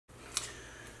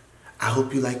I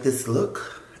hope you like this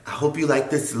look. I hope you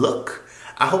like this look.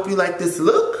 I hope you like this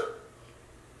look.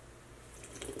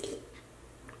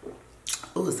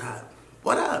 Oh, it's hot.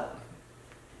 What up?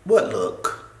 What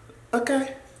look?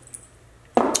 Okay.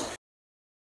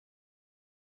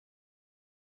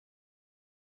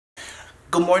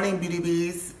 Good morning, beauty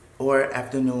bees, or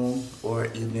afternoon, or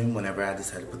evening, whenever I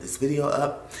decide to put this video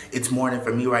up. It's morning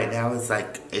for me right now. It's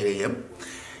like 8 a.m.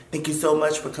 Thank you so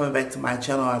much for coming back to my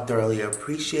channel. I thoroughly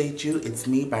appreciate you. It's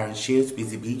me, Byron Shears,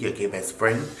 Busy Bee, your gay best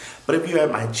friend. But if you're at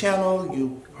my channel,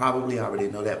 you probably already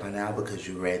know that by now because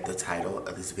you read the title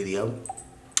of this video.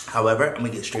 However, I'm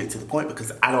gonna get straight to the point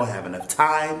because I don't have enough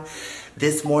time.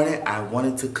 This morning, I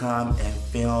wanted to come and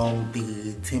film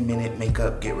the 10-minute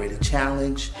makeup get ready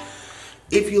challenge.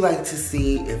 If you like to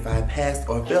see if I passed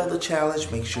or failed the challenge,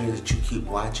 make sure that you keep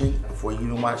watching. Before you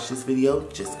even watch this video,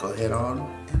 just go ahead on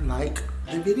and like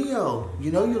the video.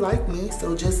 You know you like me,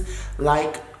 so just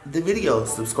like the video.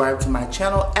 Subscribe to my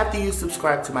channel. After you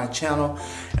subscribe to my channel,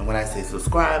 and when I say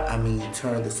subscribe, I mean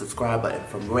turn the subscribe button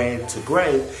from red to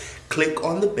gray. Click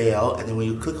on the bell, and then when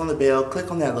you click on the bell,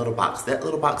 click on that little box. That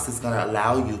little box is gonna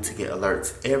allow you to get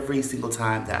alerts every single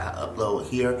time that I upload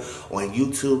here on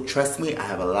YouTube. Trust me, I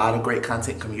have a lot of great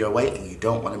content coming your way, and you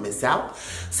don't wanna miss out.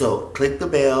 So click the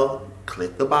bell,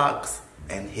 click the box,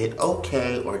 and hit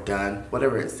OK or done,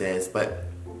 whatever it says, but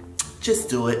just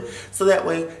do it so that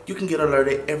way you can get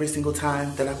alerted every single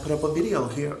time that I put up a video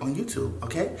here on YouTube,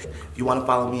 okay? If you want to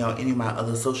follow me on any of my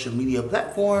other social media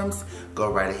platforms, go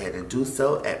right ahead and do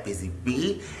so at Busy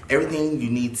Bee. Everything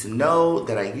you need to know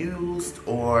that I used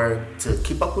or to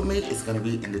keep up with me is going to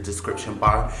be in the description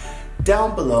bar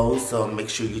down below, so make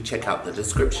sure you check out the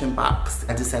description box.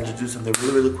 I decided to do something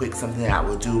really quick, something that I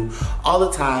will do all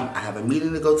the time. I have a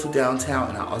meeting to go to downtown,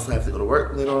 and I also have to go to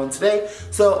work later on today,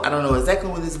 so I don't know exactly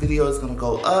when this video is going to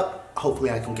go up. Hopefully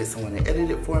I can get someone to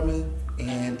edit it for me,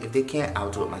 and if they can't,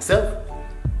 I'll do it myself.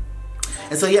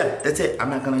 And so yeah, that's it. I'm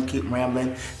not gonna keep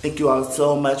rambling. Thank you all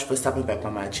so much for stopping back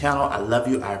on my channel. I love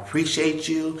you, I appreciate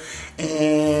you,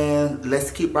 and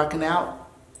let's keep rocking out.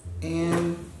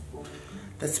 And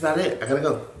that's about it. I gotta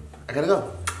go. I gotta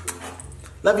go.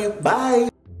 Love you. Bye.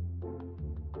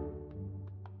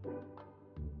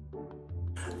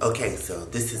 Okay, so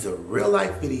this is a real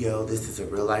life video. This is a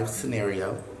real life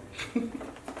scenario.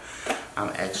 I'm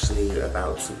actually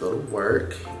about to go to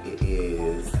work. It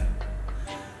is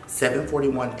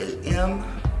 7:41 a.m.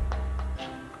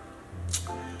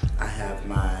 I have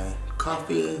my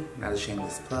coffee, not a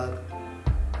shameless plug.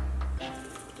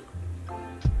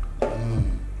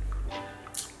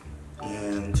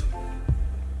 And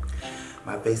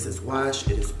my face is washed,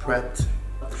 it is prepped.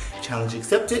 Challenge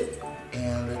accepted.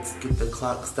 And let's get the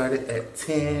clock started at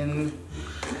 10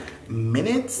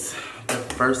 minutes. The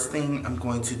first thing I'm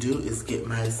going to do is get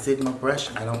my Sigma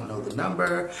brush. I don't know the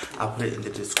number. I'll put it in the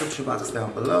description box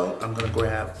down below. I'm gonna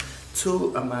grab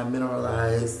 2 of my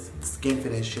mineralized skin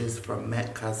finishes from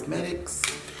MAC Cosmetics.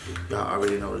 Y'all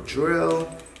already know the drill.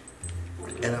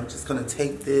 And I'm just gonna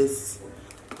take this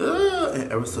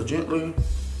and ever so gently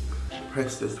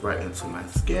press this right into my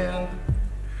skin.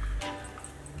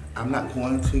 I'm not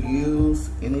going to use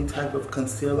any type of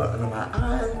concealer under my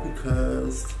eye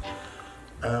because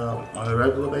on a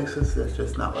regular basis, that's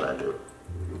just not what I do.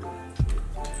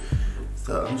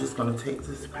 So I'm just gonna take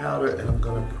this powder and I'm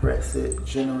gonna press it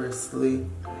generously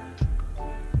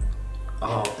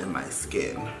all in my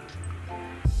skin.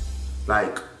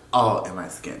 Like, all in my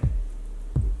skin.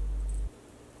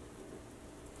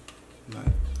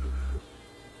 Like,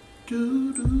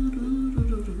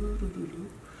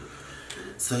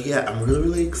 so yeah, I'm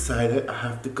really excited. I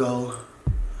have to go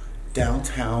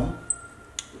downtown.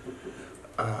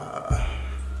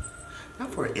 Not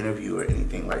for an interview or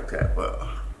anything like that, but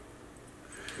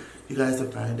you guys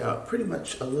will find out pretty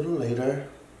much a little later.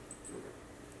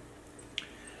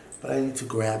 But I need to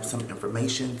grab some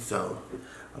information, so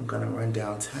I'm gonna run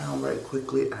downtown right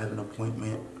quickly. I have an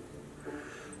appointment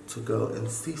to go and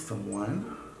see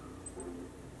someone.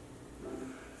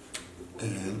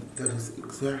 And that is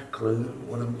exactly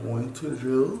what I'm going to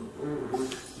do.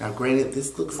 Now granted,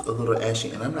 this looks a little ashy,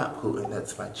 and I'm not pooting,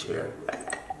 that's my chair.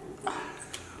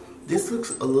 This looks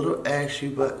a little ashy,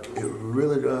 but it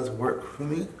really does work for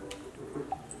me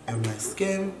and my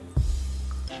skin.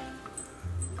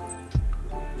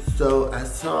 So I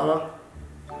saw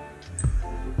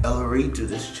Ellery do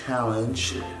this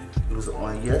challenge. It was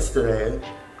on yesterday,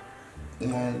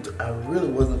 and I really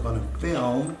wasn't gonna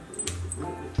film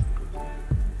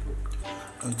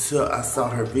until I saw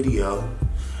her video,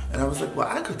 and I was like, well,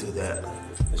 I could do that.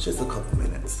 It's just a couple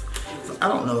minutes. So I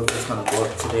don't know if it's gonna go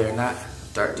up today or not.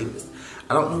 Dark Deepest.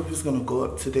 I don't know if it's gonna go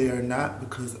up today or not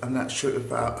because I'm not sure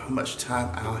about how much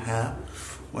time I'll have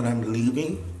when I'm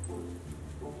leaving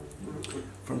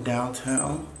from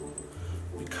downtown,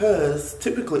 because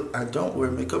typically I don't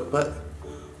wear makeup, but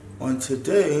on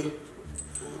today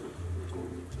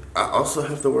I also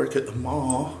have to work at the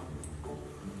mall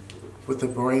with a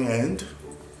brand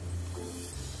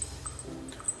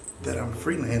that I'm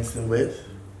freelancing with.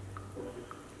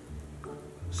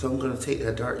 So I'm gonna take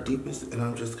that dark deepest and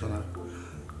I'm just gonna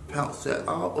pounce that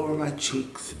all over my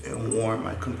cheeks and warm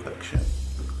my complexion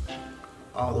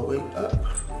all the way up.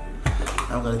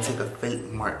 I'm gonna take a fake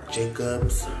Marc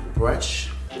Jacobs brush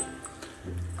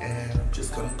and I'm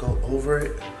just gonna go over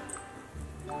it.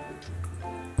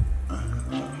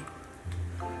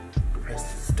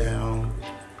 Press this down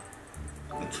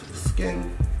into the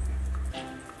skin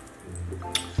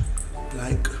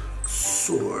like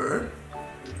so.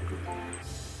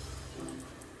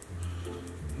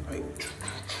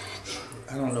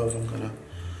 I don't know if I'm gonna.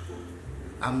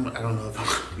 I don't know if I'm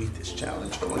gonna beat this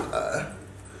challenge. Oh my god!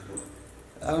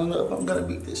 I don't know if I'm gonna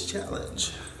beat this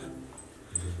challenge.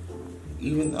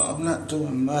 Even though I'm not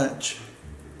doing much,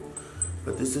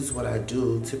 but this is what I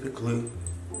do typically.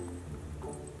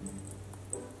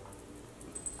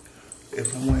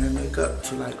 If I'm wearing makeup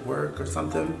to like work or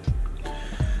something,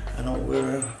 I don't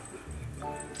wear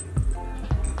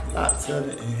lots of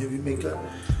it and heavy makeup.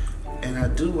 And I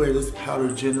do wear this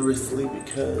powder generously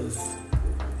because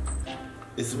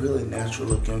it's really natural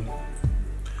looking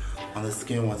on the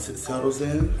skin once it settles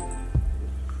in.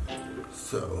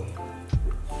 So,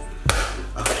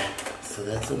 okay, so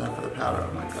that's enough of the powder.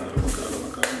 Oh my god, oh my god, oh my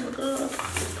god,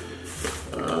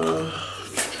 oh my god.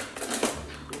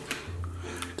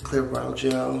 Clear brow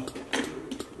gel.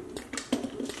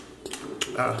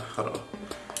 Hold on.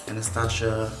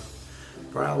 Anastasia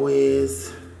Brow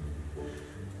Wiz.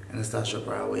 Anastasia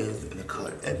Brow Wiz in the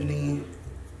color Ebony.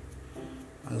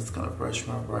 I'm just gonna brush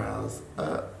my brows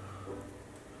up.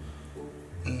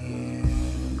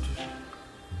 And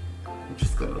I'm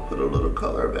just gonna put a little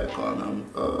color back on them.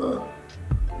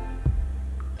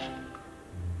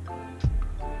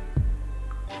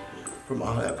 From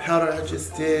all that powder I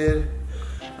just did,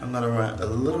 I'm gonna run a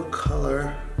little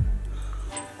color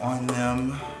on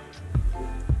them.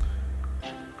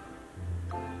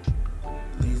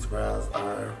 These brows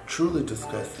are truly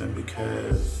disgusting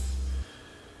because,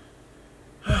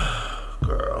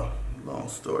 girl, long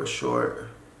story short,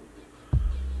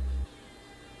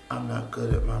 I'm not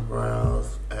good at my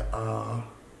brows at all.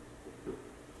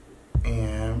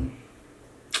 And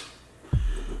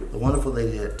the wonderful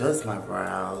lady that does my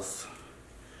brows,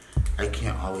 I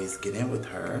can't always get in with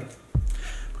her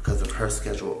because of her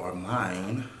schedule or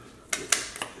mine.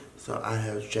 So I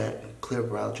have jacked clear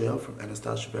brow gel from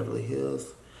Anastasia Beverly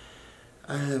Hills.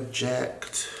 I have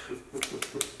jacked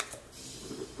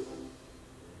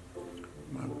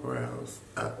my brows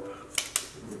up,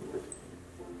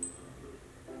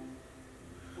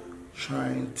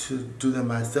 trying to do them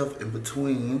myself in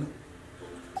between.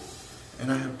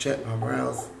 And I have jacked my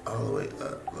brows all the way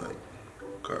up, like,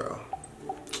 girl.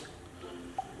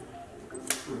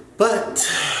 But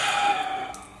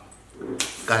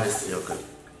God is still good.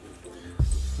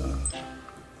 So,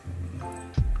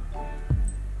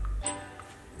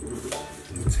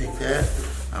 take that.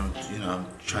 I'm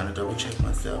trying to double check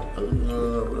myself.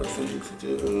 What else I need to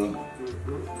do?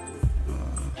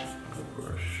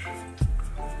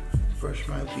 Brush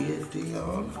my BSD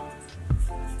on.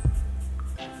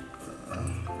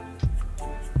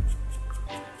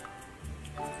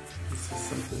 This is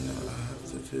something that I have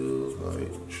to do.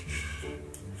 Like,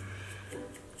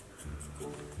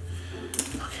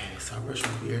 okay, so I brush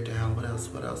my beard down. What else?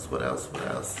 What else? What else? What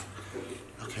else?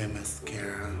 Okay,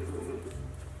 mascara.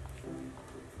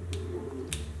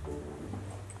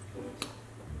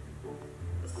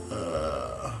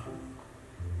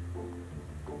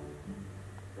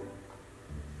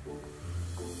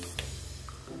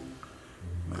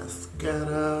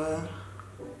 Mascara.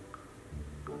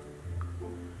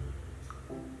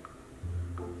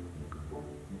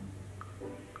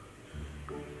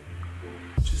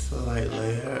 Just a light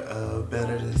layer of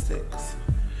Better Than 6.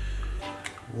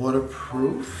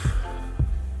 Waterproof.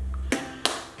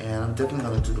 And I'm definitely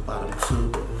going to do the bottom too,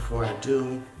 but before I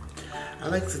do, I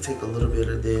like to take a little bit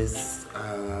of this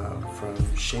from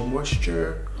Shea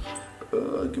Moisture.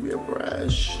 Give me a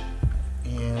brush.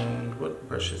 And what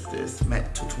brush is this?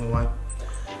 MAC 221.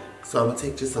 So I'm going to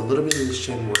take just a little bit of this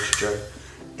Shea Moisture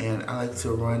and I like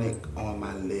to run it on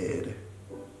my lid.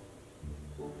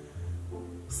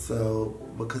 So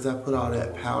because I put all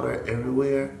that powder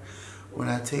everywhere, when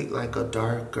I take like a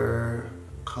darker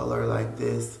color like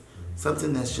this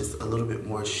something that's just a little bit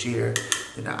more sheer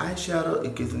than the eyeshadow.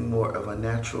 It gives me more of a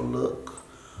natural look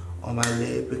on my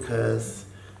lid because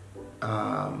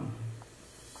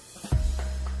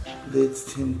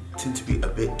lids tend to be a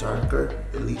bit darker,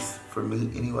 at least for me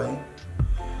anyway.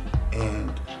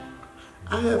 And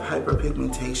I have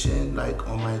hyperpigmentation like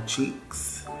on my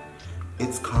cheeks.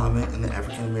 It's common in the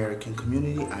African American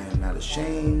community. I am not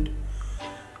ashamed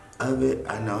of it.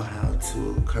 I know how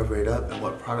to cover it up and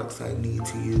what products I need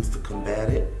to use to combat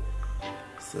it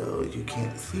so you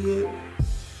can't see it.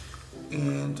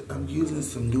 And I'm using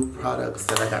some new products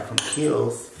that I got from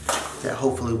Teal's that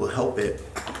hopefully will help it.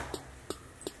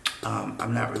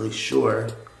 I'm not really sure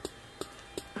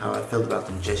how I feel about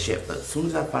them just yet, but as soon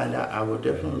as I find out, I will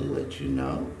definitely let you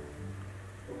know.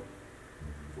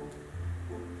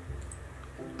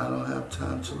 I don't have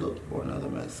time to look for another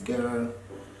mascara,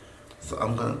 so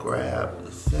I'm gonna grab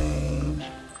the same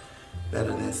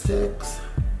Better Than Sex.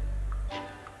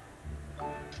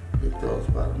 Hit those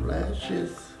bottom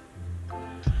lashes.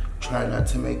 Try not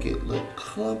to make it look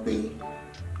clumpy,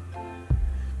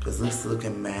 because this is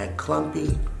looking mad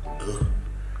clumpy. Ugh.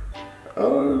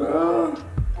 Oh no.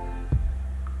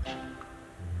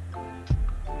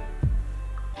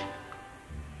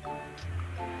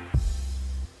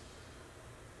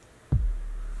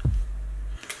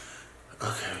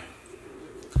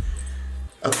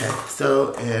 Okay,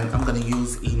 so, and I'm gonna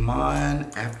use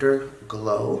Iman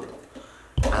Afterglow.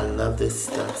 I love this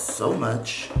stuff so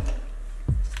much.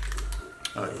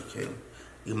 Okay,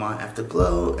 Iman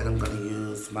Afterglow, and I'm gonna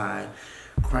use my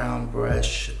Crown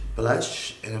Brush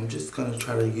blush, and I'm just gonna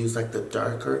try to use like the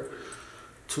darker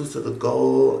tooth of the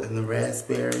gold and the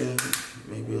raspberry,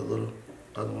 maybe a little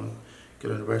other one,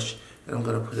 get on the brush, and I'm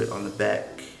gonna put it on the back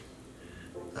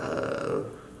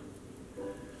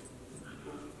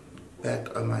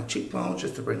of my cheekbone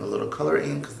just to bring a little color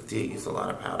in, because I did use a lot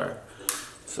of powder.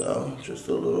 So just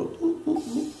a little, ooh, ooh,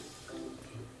 ooh.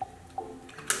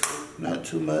 Not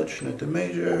too much, nothing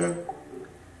major.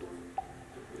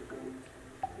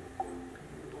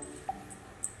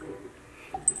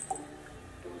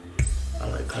 I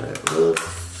like how that looks.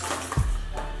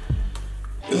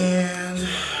 And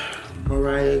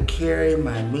Mariah Carey,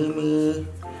 my Mimi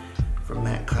from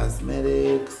MAC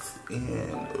Cosmetics,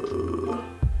 and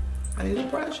I need a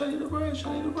brush, I need a brush,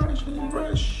 I need a brush, I need a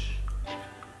brush.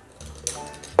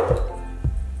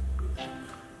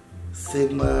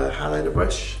 Sigma highlighter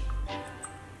brush.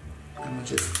 I'm gonna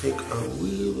just take a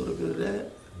wee little bit of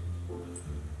that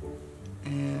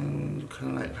and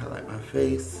kind of like highlight my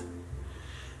face.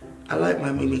 I like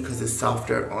my Mimi because it's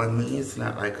softer on me. It's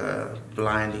not like a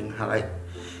blinding highlight.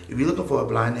 If you're looking for a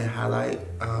blinding highlight,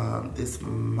 this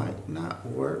might not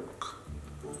work.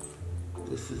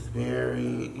 This is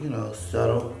very, you know,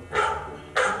 subtle.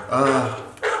 I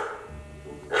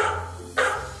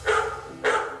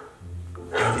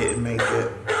didn't make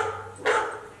it.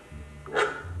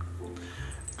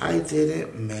 I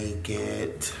didn't make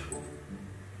it.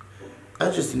 I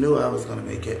just knew I was gonna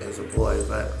make it as a boy,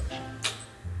 but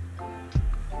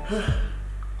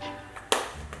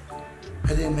I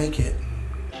didn't make it.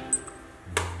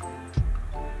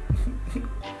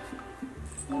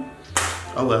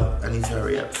 Oh well, I need to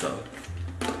hurry up, so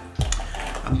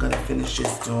I'm gonna finish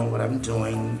just doing what I'm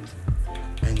doing,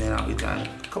 and then I'll be done.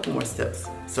 A couple more steps.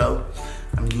 So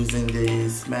I'm using the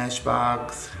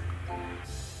Smashbox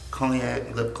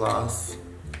Cognac Lip Gloss.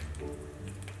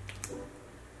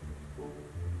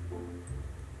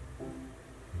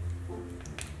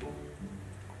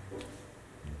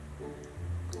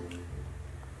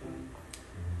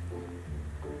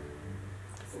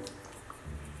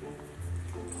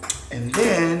 And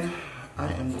then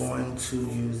I am going to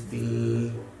use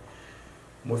the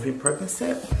Morphe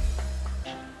Percocet.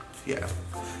 Yeah,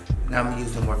 now I'm gonna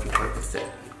use the Morphe Percocet.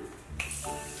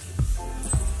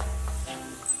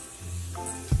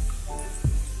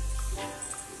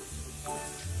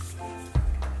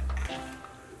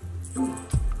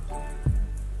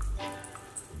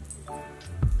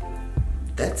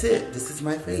 That's it. This is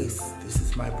my face. This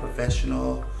is my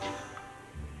professional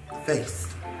face.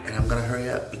 And I'm gonna hurry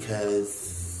up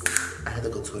because I had to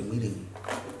go to a meeting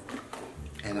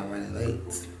and I'm running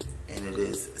late, and it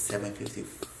is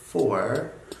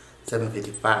 7:54,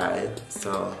 7:55,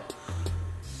 so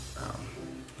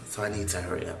I need to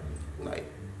hurry up, like,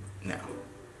 now.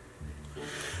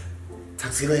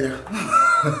 Talk to you later.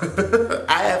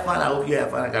 I had fun, I hope you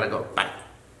had fun, I gotta go, bye.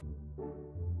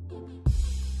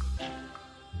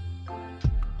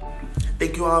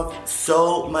 Thank you all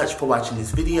so much for watching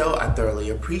this video. I thoroughly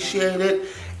appreciate it.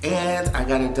 And I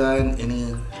got it done in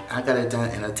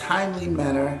a timely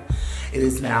manner. It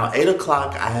is now 8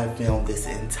 o'clock. I have filmed this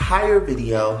entire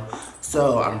video,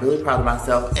 so I'm really proud of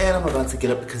myself, and I'm about to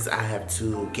get up because I have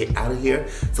to get out of here.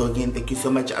 So again, thank you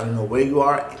so much. I don't know where you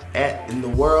are at in the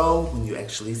world when you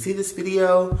actually see this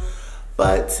video,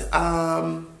 but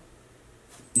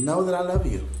know that I love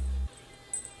you.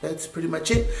 That's pretty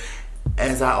much it.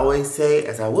 As I always say,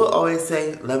 as I will always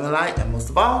say, love and light, and most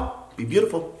of all, be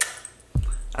beautiful.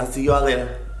 I'll see you all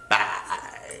later.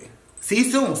 Bye. See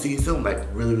you soon. See you soon. Like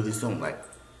really, really soon. Like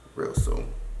real soon.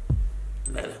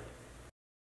 Later.